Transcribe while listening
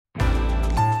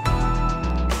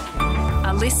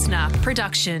listener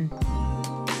production.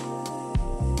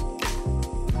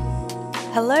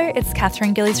 Hello, it's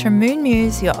Catherine Gillies from Moon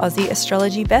Muse, your Aussie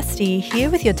astrology bestie, here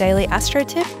with your daily astro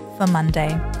tip for Monday.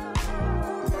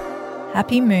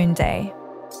 Happy Moon Day.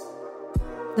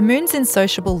 The moon's in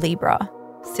sociable Libra,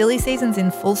 silly season's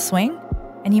in full swing,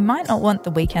 and you might not want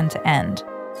the weekend to end.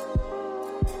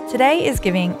 Today is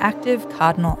giving active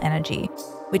cardinal energy,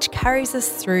 which carries us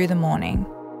through the morning.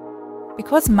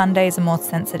 Because Mondays are more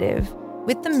sensitive,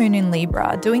 with the moon in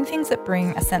Libra, doing things that bring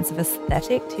a sense of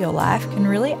aesthetic to your life can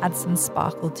really add some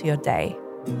sparkle to your day.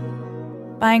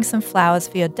 Buying some flowers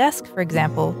for your desk, for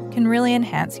example, can really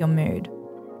enhance your mood.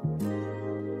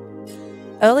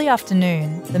 Early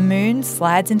afternoon, the moon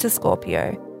slides into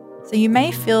Scorpio, so you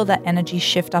may feel that energy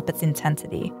shift up its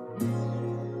intensity.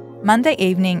 Monday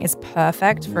evening is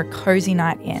perfect for a cozy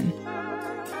night in.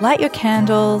 Light your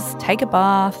candles, take a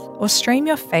bath, or stream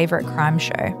your favourite crime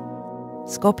show.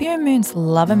 Scorpio moons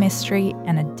love a mystery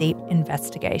and a deep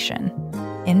investigation.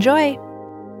 Enjoy!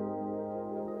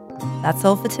 That's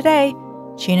all for today.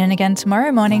 Tune in again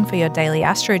tomorrow morning for your daily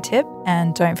astro tip,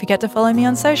 and don't forget to follow me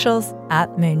on socials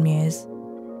 @MoonMuse.